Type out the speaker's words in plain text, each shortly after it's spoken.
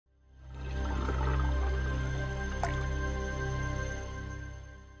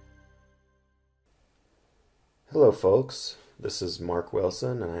Hello folks, this is Mark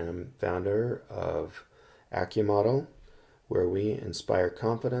Wilson and I am founder of accu-model, where we inspire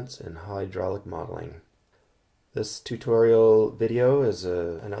confidence in hydraulic modeling. This tutorial video is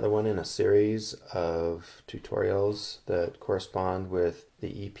another one in a series of tutorials that correspond with the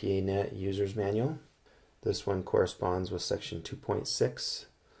EPANET User's Manual. This one corresponds with section 2.6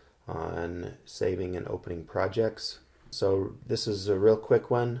 on saving and opening projects. So this is a real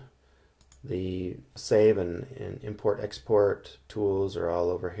quick one. The save and import-export tools are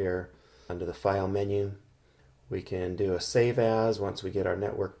all over here under the File menu. We can do a save as once we get our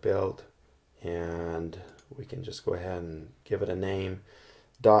network built, and we can just go ahead and give it a name.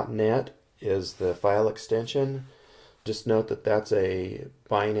 .net is the file extension. Just note that that's a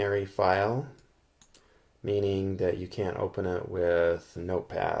binary file, meaning that you can't open it with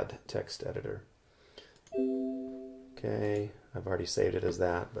Notepad text editor. Okay, I've already saved it as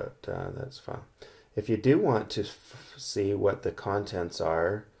that, but that's fine. If you do want to see what the contents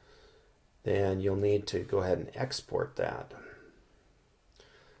are, then you'll need to go ahead and export that.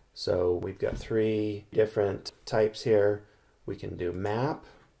 So we've got three different types here. We can do map,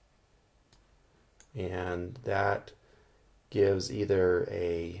 and that gives either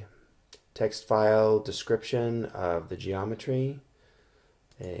a text file description of the geometry.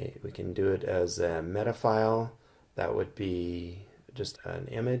 We can do it as a metafile. That would be just an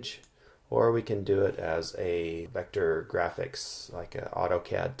image, or we can do it as a vector graphics, like an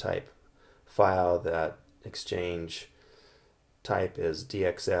AutoCAD type file. That exchange type is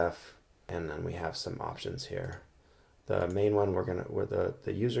DXF, and then we have some options here. The main one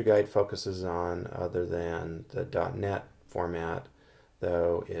the user guide focuses on, other than the .NET format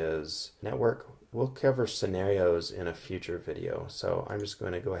though, is network. We'll cover scenarios in a future video, so I'm just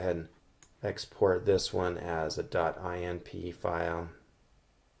going to go ahead and export this one as a .inp file.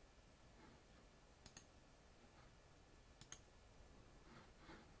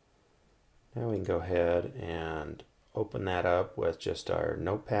 Now we can go ahead and open that up with just our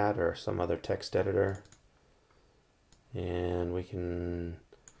Notepad or some other text editor, and we can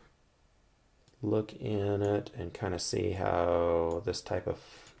look in it and kind of see how this type of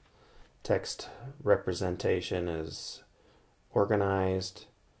text representation is organized.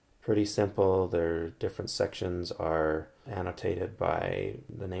 Pretty simple. Their different sections are annotated by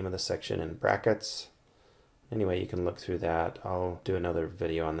the name of the section in brackets. Anyway, you can look through that. I'll do another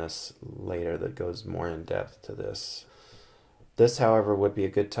video on this later that goes more in depth to this. This, however, would be a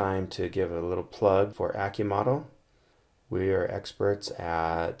good time to give a little plug for accu-model. We are experts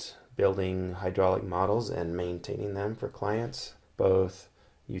at building hydraulic models and maintaining them for clients, both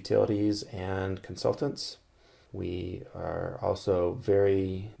utilities and consultants. We are also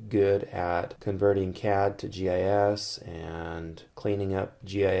very good at converting CAD to GIS and cleaning up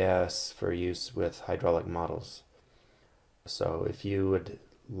GIS for use with hydraulic models. So if you would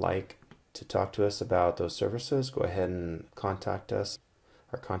like to talk to us about those services, go ahead and contact us.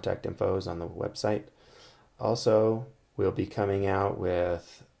 Our contact info is on the website. Also, we'll be coming out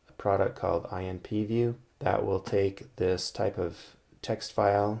with a product called INP View that will take this type of text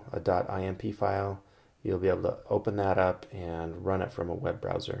file, a .inp file. You'll be able to open that up and run it from a web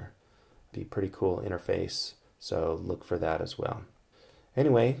browser. Be a pretty cool interface, so look for that as well.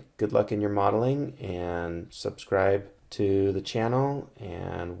 Anyway, good luck in your modeling, and subscribe to the channel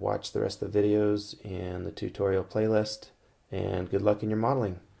and watch the rest of the videos in the tutorial playlist, and good luck in your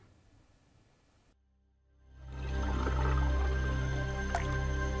modeling.